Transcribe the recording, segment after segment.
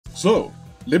So,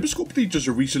 Limbus Company just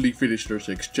recently finished their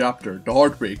 6th chapter, The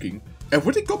Heartbreaking, and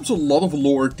with it comes a lot of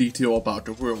lore detail about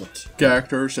the world,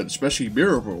 characters and especially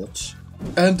mirror worlds.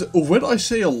 And when I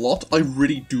say a lot, I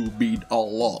really do mean a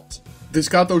lot. This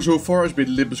canto so far has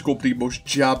been Limbus Company's most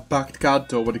jam-packed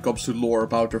canto when it comes to lore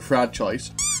about their franchise.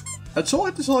 And so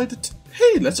I decided,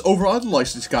 hey, let's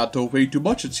overanalyze this canto way too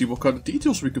much and see what kind of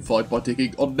details we can find by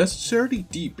digging unnecessarily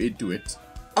deep into it.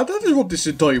 And that is what this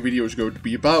entire video is going to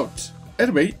be about.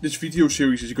 Anyway, this video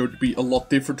series is going to be a lot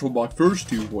different from my first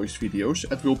 2 voice videos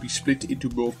and will be split into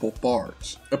multiple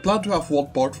parts. I plan to have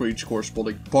one part for each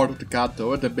corresponding part of the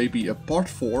canto and then maybe a part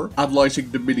 4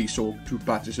 analyzing the mini song 2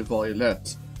 Patches in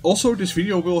Violet. Also, this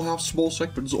video will have small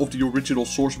segments of the original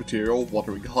source material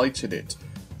Wuthering Heights in it,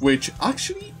 which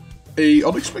actually a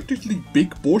unexpectedly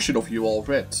big portion of you all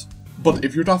read. But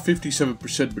if you're that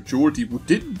 57% majority who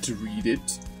didn't read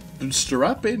it, then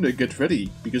strap in and get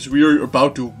ready, because we are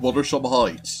about to wuthering some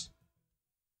heights.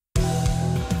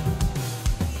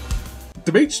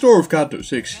 The main story of Canto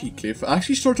 6, Heathcliff,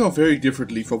 actually starts out very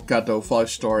differently from Canto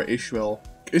 5-star Israel.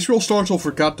 Israel starts off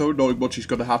for Canto knowing what she's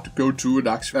gonna have to go through and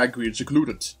acts angry and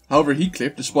secluded. However,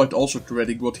 Heathcliff, despite also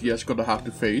dreading what he is gonna have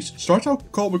to face, starts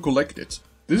out calm and collected.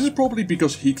 This is probably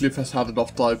because Heathcliff has had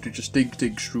enough time to just think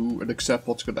things through and accept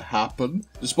what's gonna happen,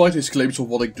 despite his claims of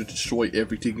wanting to destroy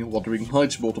everything in Wuthering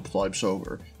Heights multiple times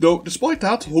over. Though, despite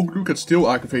that, Honglu can still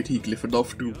aggravate Heathcliff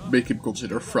enough to make him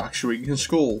consider fracturing his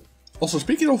skull. Also,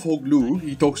 speaking of Honglu,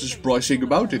 he talks to surprising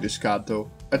about in this canto,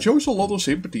 and shows a lot of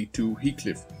sympathy to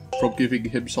Heathcliff, from giving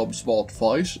him some small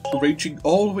advice, ranging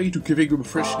all the way to giving him a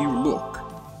fresh new look.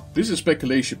 This is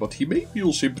speculation, but he may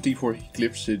feel sympathy for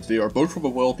Heathcliff since they are both from a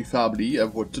wealthy family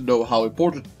and would know how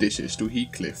important this is to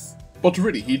Heathcliff. But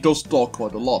really, he does talk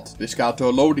quite a lot. This canto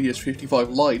alone he has 55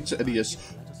 lines and he has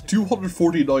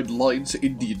 249 lines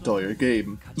in the entire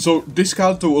game. So this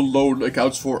canto alone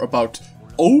accounts for about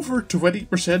over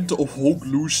 20% of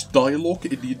Honglu's dialogue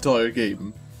in the entire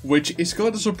game, which is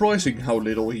kinda surprising how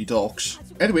little he talks.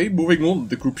 Anyway, moving on,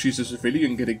 the group sees a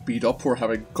civilian getting beat up for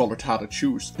having colored hat and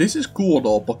shoes. This is cool and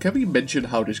all, but can we mention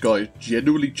how this guy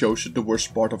genuinely chose the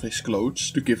worst part of his clothes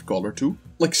to give color to?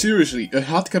 Like seriously, a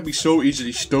hat can be so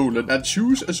easily stolen, and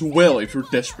shoes as well if you're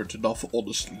desperate enough,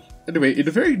 honestly. Anyway, in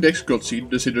the very next cutscene,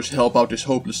 the sinners help out this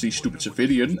hopelessly stupid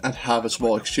civilian and have a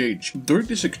small exchange. During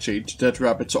this exchange, dead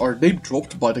rabbits are name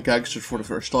dropped by the gangsters for the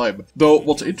first time. Though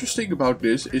what's interesting about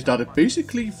this is that it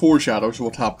basically foreshadows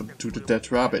what happened to the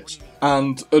dead rabbits.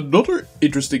 And another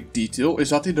interesting detail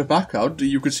is that in the background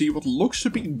you can see what looks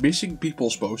to be missing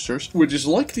people's posters, which is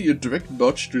likely a direct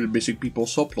nudge to the missing people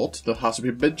subplot that hasn't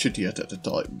been mentioned yet at the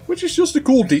time. Which is just a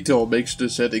cool detail and makes the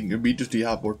setting immediately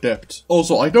have more depth.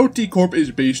 Also, I know Corp is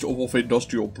based off of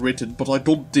industrial Britain, but I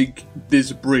don't think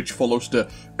this bridge follows the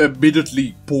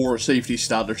admittedly poor safety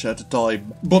standards at the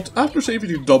time. But after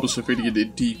saving the dumbest civilian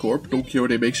in Corp, Don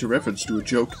Quixote makes a reference to a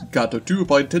joke in Canto 2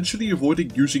 by intentionally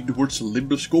avoiding using the words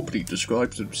Limbus Company to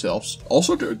describe themselves.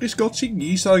 Also during this cutscene,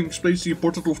 Yi-san explains the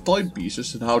importance of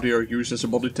timepieces and how they are used as a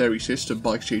monetary system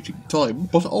by exchanging time,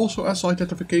 but also as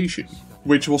identification,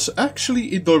 which was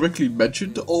actually indirectly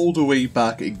mentioned all the way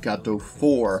back in Canto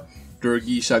 4, during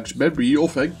Yi-san's memory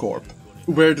of Corp,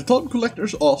 where the time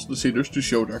collectors asked the sinners to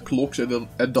show their clocks and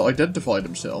identify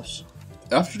themselves.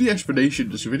 After the explanation,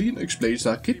 the civilian explains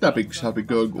that kidnappings have been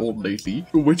going on lately,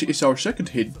 which is our second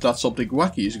hint that something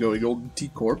wacky is going on in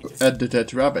Corp and the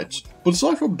dead rabbits. But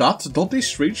aside from that, Dante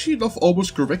strangely enough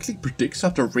almost correctly predicts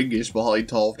that the ring is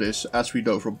behind all of this, as we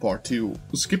know from part 2.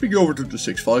 Skipping over to the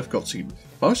 6-5 cutscene,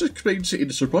 Faust explains in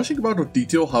a surprising amount of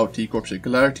detail how Corp's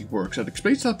singularity works and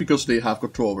explains that because they have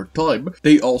control over time,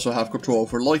 they also have control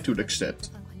over light to an extent.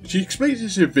 She explains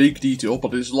this in vague detail,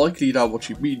 but it is likely that what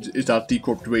she means is that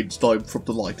Corp drains time from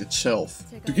the light itself.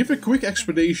 To give a quick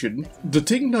explanation, the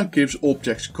thing that gives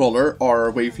objects color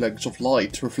are wavelengths of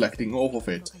light reflecting off of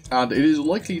it, and it is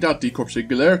likely that Corp's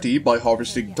singularity, by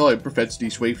harvesting time, prevents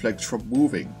these wavelengths from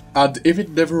moving. And if it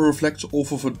never reflects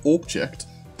off of an object,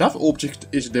 that object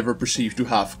is never perceived to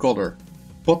have color.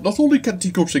 But not only can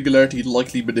Corp's singularity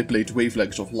likely manipulate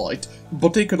wavelengths of light,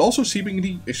 but they can also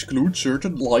seemingly exclude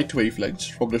certain light wavelengths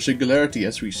from their singularity,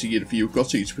 as we see in a few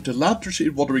cutscenes with the Landers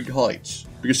in Wuthering Heights,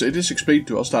 because it is explained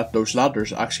to us that those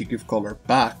Landers actually give color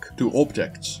back to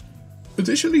objects.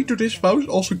 Additionally to this, Faust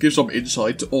also gives some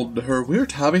insight on her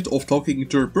weird habit of talking in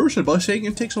third person by saying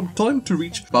it takes some time to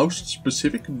reach Faust's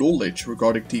specific knowledge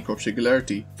regarding Corp's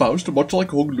singularity. Faust, much like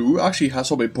Honglu, actually has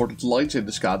some important lines in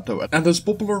this canto and has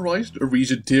popularized a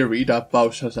recent theory that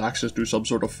Faust has access to some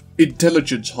sort of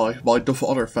intelligence hive mind of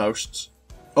other Fausts.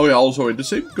 Oh yeah, also in the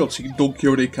same cutscene, Don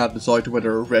Quixote can't decide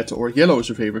whether red or yellow is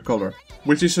her favorite color,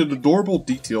 which is an adorable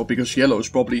detail because yellow is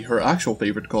probably her actual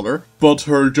favorite color, but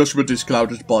her judgment is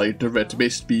clouded by the red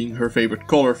mist being her favorite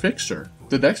color fixture.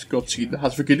 The next cutscene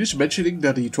has Virginius mentioning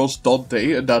that he trusts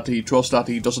Dante and that he trusts that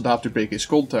he doesn't have to break his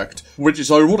contract, which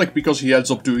is ironic because he ends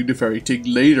up doing the very thing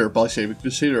later by saving the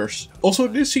sinners. Also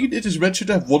in this scene it is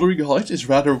mentioned that Wuthering Heights is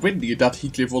rather windy and that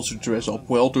Heathcliff wants to dress up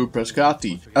well to impress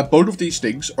Cathy, and both of these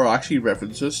things are actually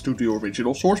references to the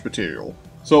original source material.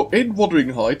 So in Wuthering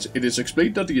Heights it is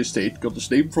explained that the estate got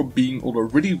its name from being on a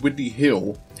really windy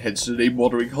hill, hence the name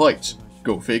Wuthering Heights.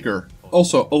 Go figure.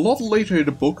 Also, a lot later in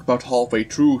the book, about halfway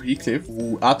through, Heathcliff,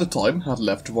 who at the time had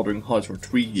left Wuthering Heights for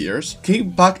 3 years,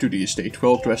 came back to the estate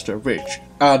well dressed and rich.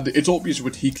 And it's obvious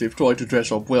with Heathcliff trying to dress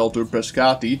up well to impress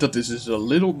Cathy that this is a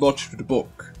little nudge to the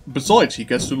book. Besides, he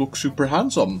gets to look super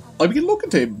handsome. I mean, look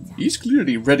at him, he's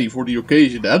clearly ready for the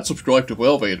occasion and subscribed to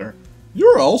Wellvader.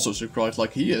 You're also subscribed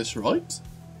like he is, right?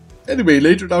 Anyway,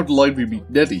 later down the line we meet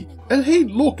Nettie. And hey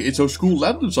look, it's those cool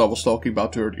lanterns I was talking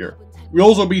about earlier. We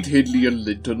also meet Hindley and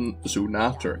Linton soon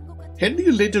after. Hindley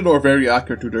and Linton are very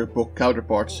accurate to their book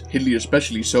counterparts, Hindley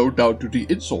especially so down to the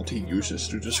insult he uses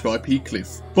to describe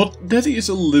Heathcliff. But Nettie is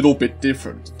a little bit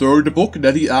different. During the book,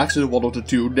 Nettie acts as one of the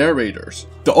two narrators,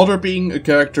 the other being a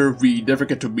character we never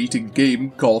get to meet in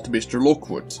game called Mr.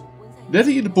 Lockwood.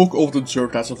 Nettie in the book often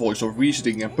served as a voice of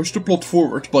reasoning and pushed the plot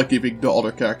forward by giving the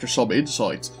other characters some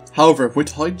insight. However,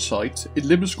 with hindsight, in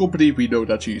Limbus Company we know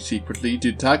that she is secretly the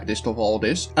antagonist of all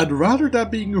this, and rather than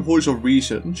being a voice of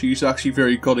reason, she is actually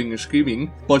very cunning and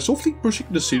scheming by softly pushing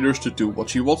the sinners to do what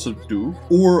she wants them to do,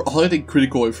 or hiding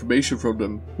critical information from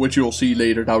them, which you'll see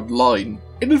later down the line.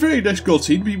 In the very next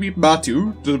cutscene we meet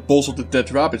Matthew, the boss of the Dead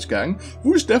Rabbits gang,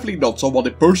 who is definitely not someone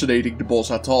impersonating the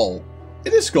boss at all.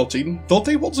 In this cutscene,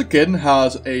 Dante once again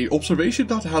has an observation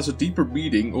that has a deeper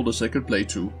meaning on the second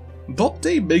playthrough.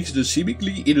 Dante makes the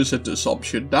seemingly innocent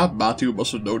assumption that Matthew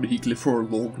must have known Heathcliff for a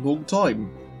long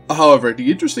time. However, the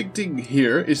interesting thing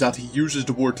here is that he uses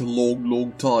the word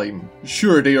long time.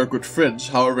 Sure, they are good friends,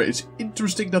 however it's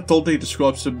interesting that Dante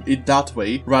describes them in that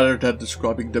way rather than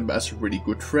describing them as really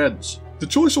good friends. The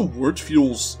choice of words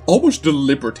feels almost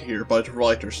deliberate here by the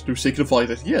writers to signify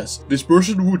that yes, this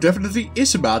person who definitely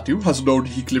is a Matthew has known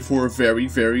Heathcliff for a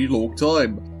very long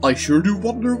time. I sure do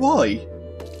wonder why.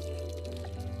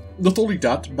 Not only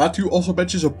that, Matthew also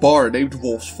mentions a bar named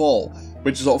Wolf's Fall,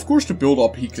 which is of course to build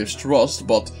up Heathcliff's trust,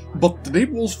 but the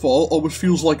name Wolf's Fall almost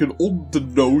feels like an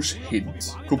on-the-nose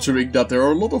hint, considering that there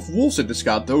are a lot of wolves in this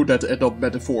canto that end up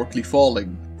metaphorically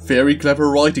falling. Very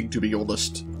clever writing, to be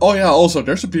honest. Oh yeah, also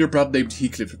there's a beer brand named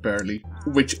Heathcliff apparently,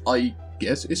 which I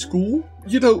guess is cool.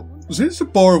 You know, since the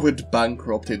bar went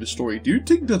bankrupt in the story, do you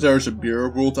think that there's a beer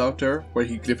world out there where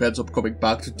Heathcliff ends up coming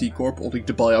back to T-Corp only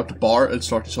to buy out the bar and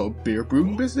start his own beer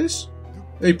brewing business?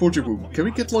 Hey Portugal, can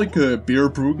we get like a beer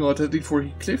brewing identity for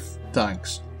Heathcliff?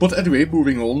 Thanks. But anyway,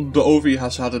 moving on, the OV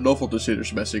has had enough of the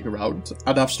sinners messing around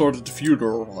and have started the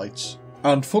funeral rites.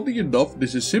 And funny enough,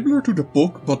 this is similar to the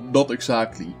book, but not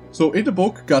exactly. So in the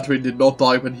book, Catherine did not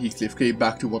die when Heathcliff came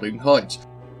back to Wuthering Heights.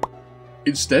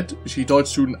 Instead, she died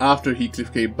soon after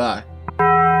Heathcliff came back.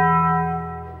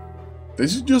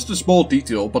 This is just a small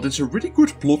detail, but it's a really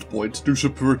good plot point to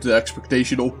subvert the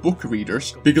expectation of book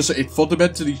readers, because it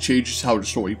fundamentally changes how the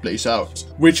story plays out,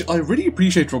 which I really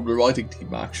appreciate from the writing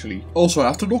team actually. Also,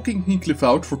 after knocking Heathcliff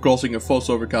out for causing a fuss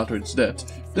over Catherine's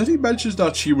death, Nettie mentions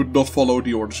that she would not follow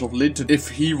the orders of Linton if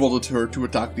he wanted her to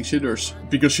attack the sinners,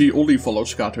 because she only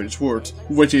follows Catherine's word,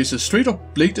 which is a straight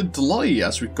up blatant lie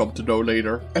as we come to know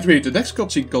later. Anyway, the next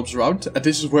cutscene comes around, and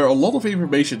this is where a lot of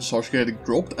information starts getting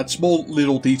dropped and small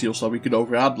little details that we can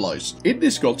overanalyze. In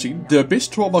this cutscene, the Abyss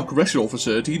Trauma Correctional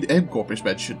Facility in M-Corp is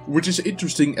mentioned, which is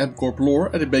interesting M-Corp lore,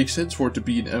 and it makes sense for it to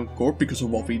be in M-Corp because of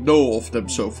what we know of them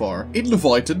so far. In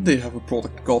Leviathan, they have a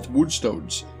product called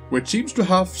Moonstones, which seems to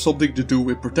have something to do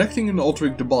with protecting and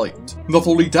altering the mind. Not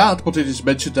only that, but it is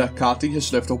mentioned that Cathy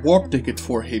has left a warp ticket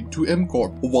for him to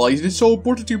M-Corp. Why is it so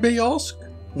important, you may ask?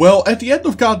 Well, at the end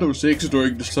of Canto 6,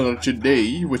 during the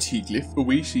Slander with Heathcliff,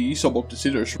 we see some of the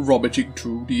sinners rummaging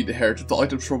through the inherited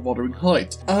items from Wuthering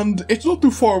Heights. And it's not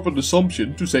too far of an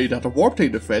assumption to say that the Warp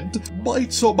Train event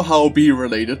might somehow be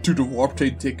related to the Warp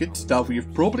Train ticket that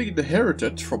we've probably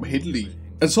inherited from Hindley.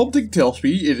 And something tells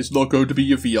me it is not going to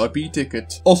be a VIP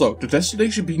ticket. Also, the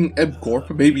destination being M-Corp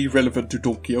may be relevant to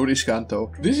Don Quixote's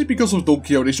Canto. This is because of Don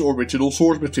Quixote's original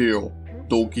source material,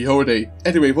 Don Quixote.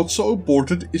 Anyway, what's so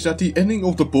important is that the ending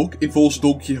of the book involves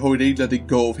Don Quixote letting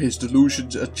go of his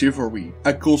delusions and chivalry.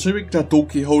 And considering that Don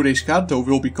Quixote's Canto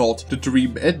will be called the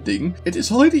Dream Ending, it is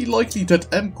highly likely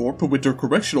that M-Corp with their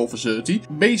correctional facility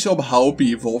may somehow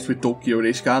be involved with Don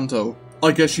Quixote's Canto.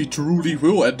 I guess she truly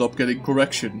will end up getting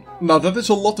correction. Now that is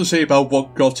a lot to say about one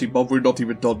cutscene, but we're not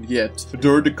even done yet.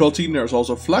 During the cutscene there's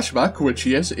also a flashback, which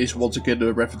yes, is once again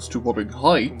a reference to Wuthering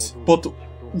Heights, but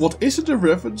what isn't a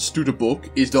reference to the book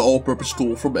is the all-purpose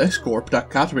tool from ESGOO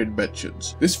that Catherine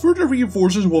mentions. This further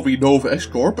reinforces what we know of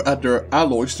ESGOO and their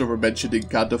alloys that were mentioned in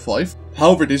Canto 5.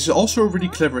 However, this is also a really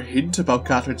clever hint about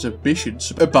Catherine's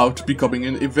ambitions about becoming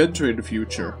an inventor in the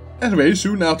future. Anyway,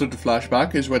 soon after the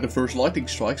flashback is when the first lightning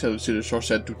strikes and the sinners are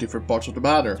sent to different parts of the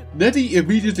manor. Nettie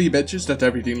immediately mentions that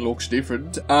everything looks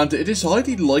different, and it is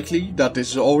highly likely that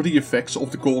this is all the effects of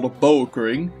the golden bow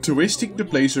occurring, twisting the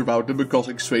place around them and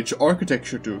causing strange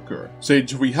architecture to occur.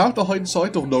 Since we have the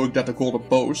hindsight of knowing that the golden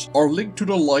bows are linked to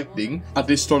the lightning, and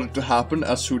this started to happen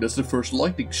as soon as the first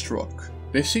lightning struck.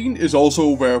 This scene is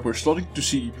also where we're starting to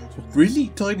see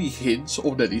really tiny hints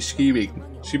of Nettie's scheming.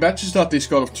 She mentions that this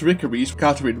kind of trickery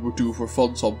Catherine would do for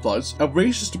fun sometimes, and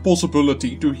raises the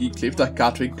possibility to Heathcliff that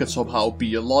Catherine can somehow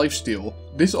be alive still.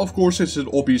 This of course is an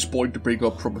obvious point to bring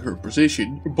up from her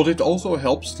position, but it also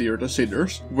helps steer the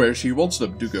sinners where she wants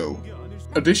them to go.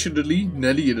 Additionally,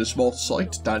 Nellie in a small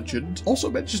side tangent also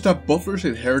mentions that butlers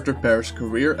inherit their parents'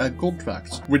 career and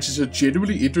contracts, which is a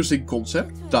genuinely interesting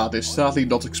concept that is sadly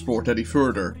not explored any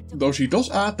further. Though she does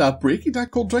add that breaking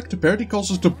that contract apparently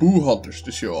causes the boo hunters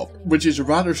to show up, which is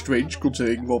rather strange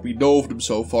considering what we know of them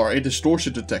so far in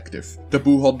Distortion Detective. The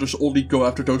boo hunters only go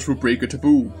after those who break a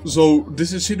taboo. So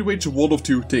this insinuates one of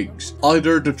two things.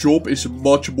 Either the job is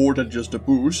much more than just the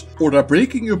boos, or that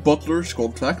breaking a butler's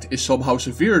contract is somehow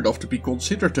severe enough to be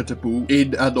considered a taboo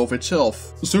in and of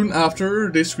itself. Soon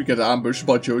after this we get ambushed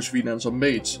by Josephine and some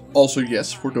maids. Also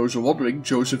yes, for those who are wondering,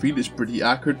 Josephine is pretty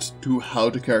accurate to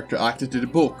how the character acted in the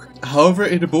book. However,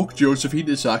 in the book Josephine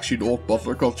is actually an old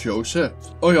butler called Joseph.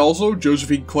 Oh yeah, also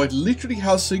Josephine quite literally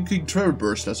has sinking tremor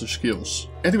burst as her skills.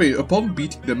 Anyway, upon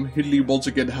beating them, Hindley once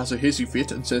again has a hissy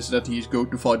fit and says that he is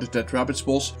going to find the dead rabbit's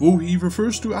boss, who he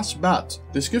refers to as Matt.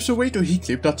 This gives away to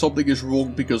Heathcliff that something is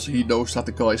wrong because he knows that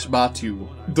the guy is Matthew.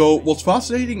 Though what's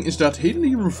fascinating is that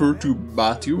Hindley referred to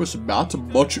Matthew as Matt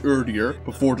much earlier,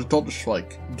 before the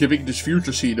thunderstrike, giving this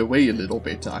future scene away a little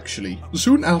bit actually.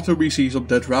 Soon after we see some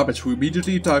dead rabbits who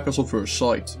immediately attack us on first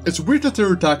sight. It's weird that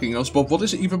they're attacking us, but what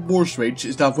is even more strange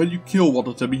is that when you kill one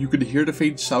of them you can hear the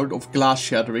faint sound of glass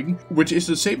shattering, which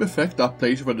is the same effect that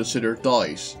plays when the sinner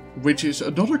dies. Which is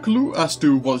another clue as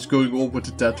to what is going on with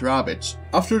the dead rabbits.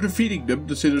 After defeating them,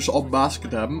 the sinners unmask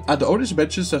them, and Outis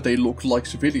mentions that they look like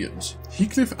civilians.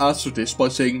 Heathcliff answers this by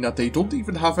saying that they don't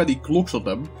even have any clocks on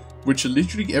them, which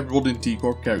literally everyone in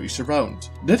T-Corp carries around.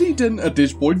 Nettie then at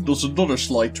this point does another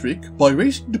slight trick by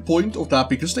raising the point of that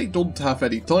because they don't have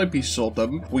any timepieces on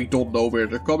them, we don't know where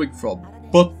they're coming from.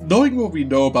 But knowing what we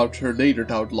know about her later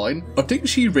down the line, I think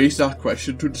she raised that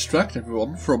question to distract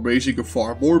everyone from raising a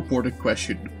far more important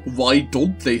question. Why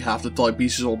don't they have the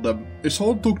timepieces on them? If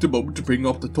someone took the moment to bring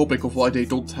up the topic of why they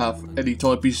don't have any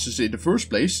timepieces in the first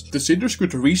place, the sinners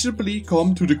could reasonably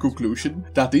come to the conclusion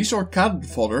that these are cannon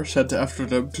fodder sent after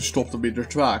them to stop them in their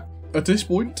track. At this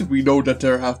point, we know that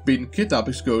there have been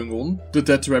kidnappings going on, the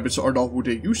dead rabbits are not who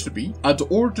they used to be, and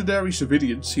ordinary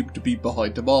civilians seem to be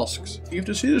behind the masks. If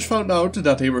the sinners found out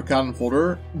that they were cannon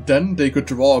fodder, then they could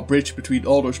draw a bridge between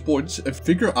all those points and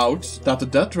figure out that the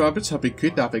dead rabbits have been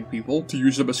kidnapping people to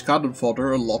use them as cannon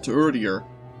fodder a lot earlier.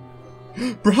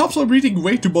 Perhaps I'm reading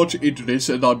way too much into this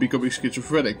and I'm becoming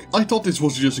schizophrenic. I thought this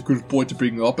was just a good point to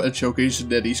bring up and showcase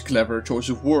Nettie's clever choice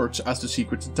of words as the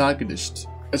secret antagonist.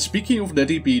 And speaking of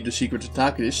Nettie being the secret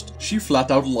antagonist, she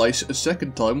flat out lies a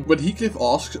second time when Heathcliff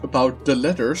asks about the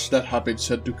letters that have been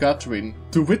sent to Catherine,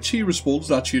 to which she responds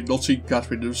that she had not seen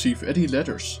Catherine receive any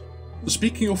letters.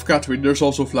 Speaking of Catherine, there's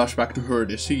also a flashback to her in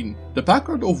this scene, the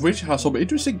background of which has some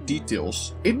interesting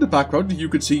details. In the background you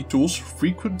can see tools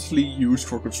frequently used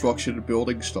for construction and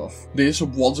building stuff. This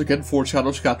once again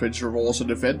foreshadows Catherine's role as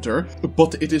an inventor,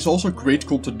 but it is also great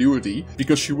continuity,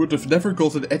 because she would have never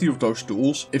gotten any of those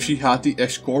tools if she had the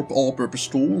ESGOO all-purpose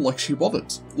tool like she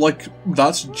wanted. Like,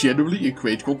 that's genuinely a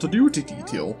great continuity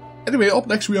detail. Anyway, up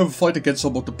next we have a fight against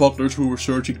some of the butlers who were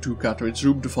searching through Catherine's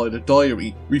room to find a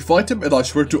diary. We fight them and I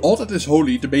swear to all that is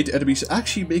holy, the main enemies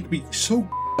actually make me so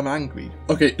angry.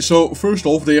 Okay, so first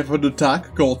off they have an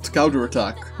attack called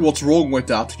counterattack. What's wrong with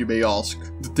that, you may ask?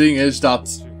 The thing is that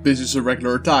this is a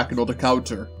regular attack, not a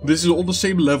counter. This is on the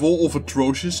same level of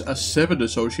atrocious as 7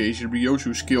 Association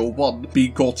Ryoshu skill 1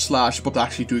 being called slash but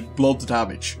actually doing blunt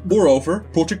damage. Moreover,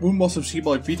 Project Moon must have seen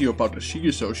my video about the She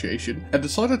Association and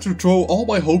decided to throw all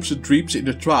my hopes and dreams in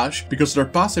the trash because their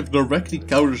passive directly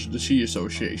counters the She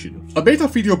Association. I made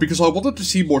that video because I wanted to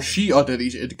see more She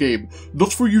identities in the game,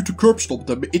 not for you to curb stomp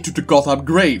them into the goddamn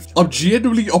grave. I'm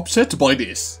genuinely upset by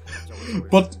this.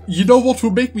 But you know what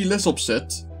will make me less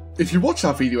upset? If you watch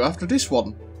that video after this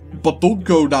one. But don't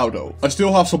go now though, I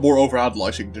still have some more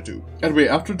overanalyzing to do. Anyway,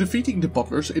 after defeating the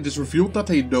butlers, it is revealed that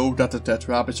they know that the dead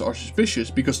rabbits are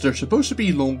suspicious because they're supposed to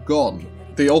be long gone.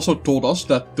 They also told us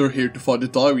that they're here to find a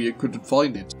diary and couldn't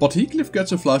find it. But Heathcliff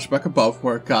gets a flashback about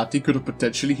where Cathy could have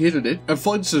potentially hidden it and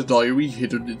finds the diary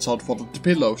hidden inside one of the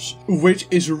pillows. Which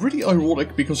is really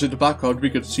ironic because in the background we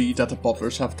can see that the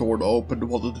butlers have torn open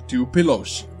one of the two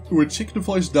pillows. Which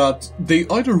signifies that they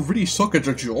either really suck at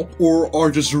their job or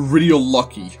are just really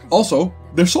unlucky. Also,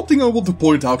 there's something I want to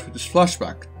point out with this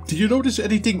flashback. Do you notice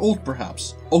anything odd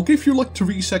perhaps? I'll give you like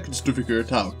 3 seconds to figure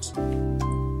it out.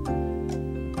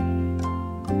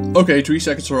 Okay, 3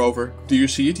 seconds are over. Do you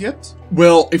see it yet?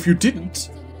 Well, if you didn't,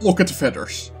 look at the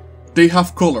feathers. They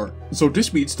have color, so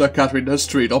this means that Catherine has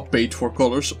straight up paid for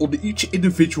colors on each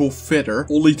individual feather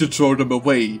only to throw them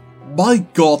away. My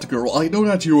god, girl, I know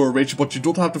that you are rich, but you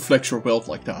don't have to flex your wealth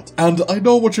like that. And I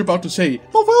know what you're about to say.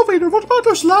 Oh well, Vader, what about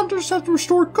those lanterns that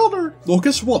restore color? Well,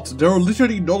 guess what? There are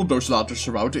literally none of those lanterns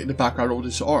around in the background of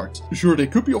this art. Sure, they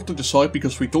could be off to the side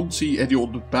because we don't see any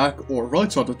on the back or right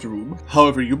side of the room.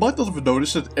 However, you might not have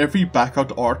noticed that every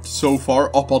background art so far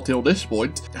up until this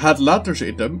point had lanterns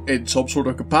in them in some sort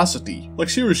of capacity. Like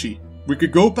seriously. We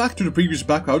could go back to the previous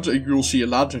backgrounds and you'll see a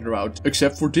lantern around,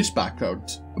 except for this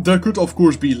background. There could of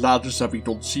course be lanterns that we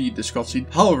don't see in this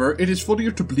cutscene, however, it is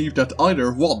funnier to believe that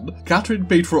either 1. Catherine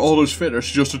paid for all those feathers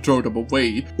just to throw them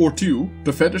away, or 2.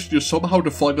 The feathers just somehow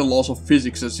defy the laws of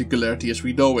physics and singularity as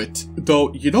we know it.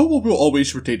 Though, you know what will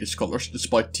always retain its colors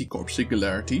despite T-Corp's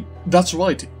singularity? That's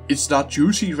right, it's that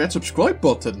juicy red subscribe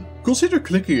button. Consider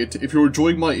clicking it if you're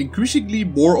enjoying my increasingly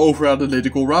more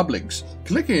over-analytical ramblings.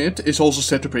 Clicking it is also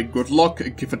said to bring good luck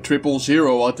and give a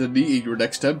 000 out the knee in your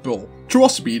next temple.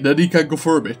 Trust me, Neddy can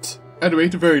confirm it. Anyway,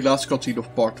 the very last cutscene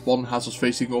of part 1 has us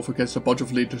facing off against a bunch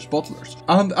of Linder's butlers.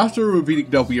 And after revealing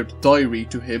that weird diary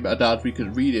to him and that we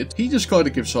can read it, he just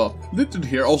kinda gives up. Linden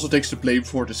here also takes the blame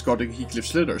for discarding Heathcliff's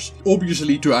slithers.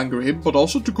 Obviously to anger him, but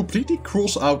also to completely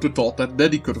cross out the thought that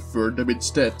Neddy could have burned them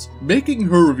instead. Making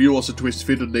her reveal as a twist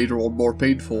villain later on more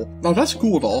painful. Now that's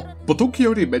cool and all, but Don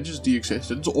Quixote mentions the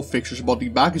existence of Fixer's Money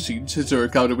magazine since their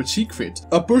encounter with Siegfried.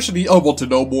 And personally I want to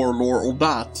know more lore on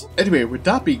that. Anyway, with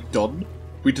that being done,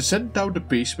 we descend down the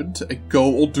basement and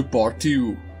go on to part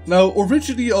 2. Now,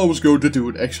 originally I was going to do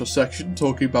an extra section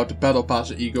talking about the Battle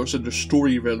Pass egos and their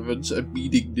story relevance and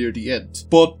meaning near the end.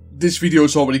 But this video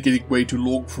is already getting way too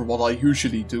long for what I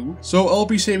usually do, so I'll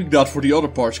be saving that for the other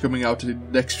parts coming out in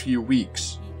the next few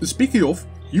weeks. Speaking of,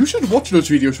 you should watch those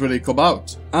videos when they come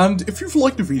out. And if you've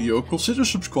liked the video, consider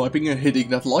subscribing and hitting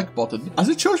that like button, as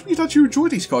it shows me that you enjoy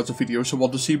these kinds of videos and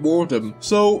want to see more of them.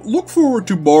 So look forward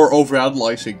to more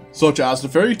overanalyzing, such as the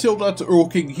fairy tale that Earl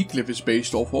King Heathcliff is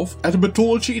based off of, and the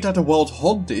mythology that the Wild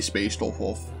Hunt is based off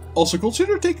of. Also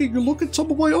consider taking a look at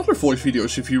some of my other voice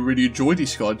videos if you really enjoy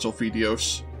these kinds of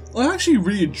videos. I actually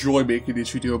really enjoy making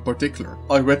this video in particular.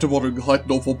 I read the Wuthering Heights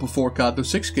novel before Canto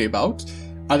 6 came out,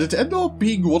 and it ended up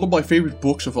being one of my favorite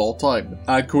books of all time.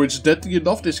 And coincidentally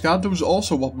enough, this Canto is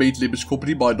also what made Limbus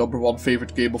Company my #1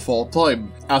 favorite game of all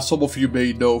time, as some of you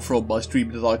may know from my stream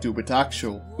that I do with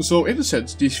Axel. So in a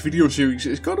sense, this video series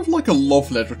is kind of like a love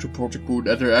letter to Project Moon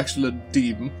and their excellent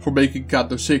team for making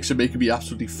Canto 6 and making me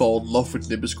absolutely fall in love with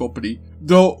Limbus Company.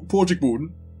 Though, Project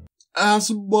Moon, as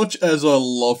much as I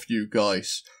love you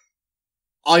guys,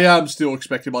 I am still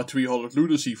expecting my 300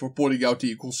 lunacy for pointing out the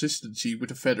inconsistency with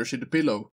the feathers in the pillow.